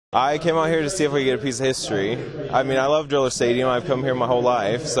I came out here to see if I could get a piece of history. I mean, I love Driller Stadium. I've come here my whole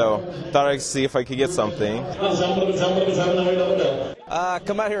life, so thought I'd see if I could get something.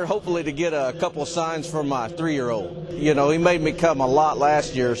 Come out here hopefully to get a couple of signs for my 3-year-old. You know, he made me come a lot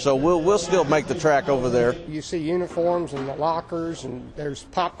last year, so we'll still make the track over there. You see uniforms and the lockers, and there's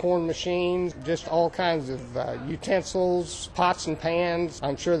popcorn machines, just all kinds of utensils, pots and pans.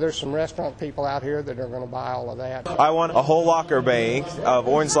 I'm sure there's some restaurant people out here that are going to buy all of that. I want a whole locker bank of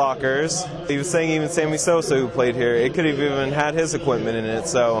orange lockers. He was saying even Sammy Sosa, who played here, it could have even had his equipment in it.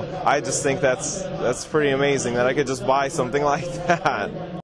 So I just think that's pretty amazing that I could just buy something like that.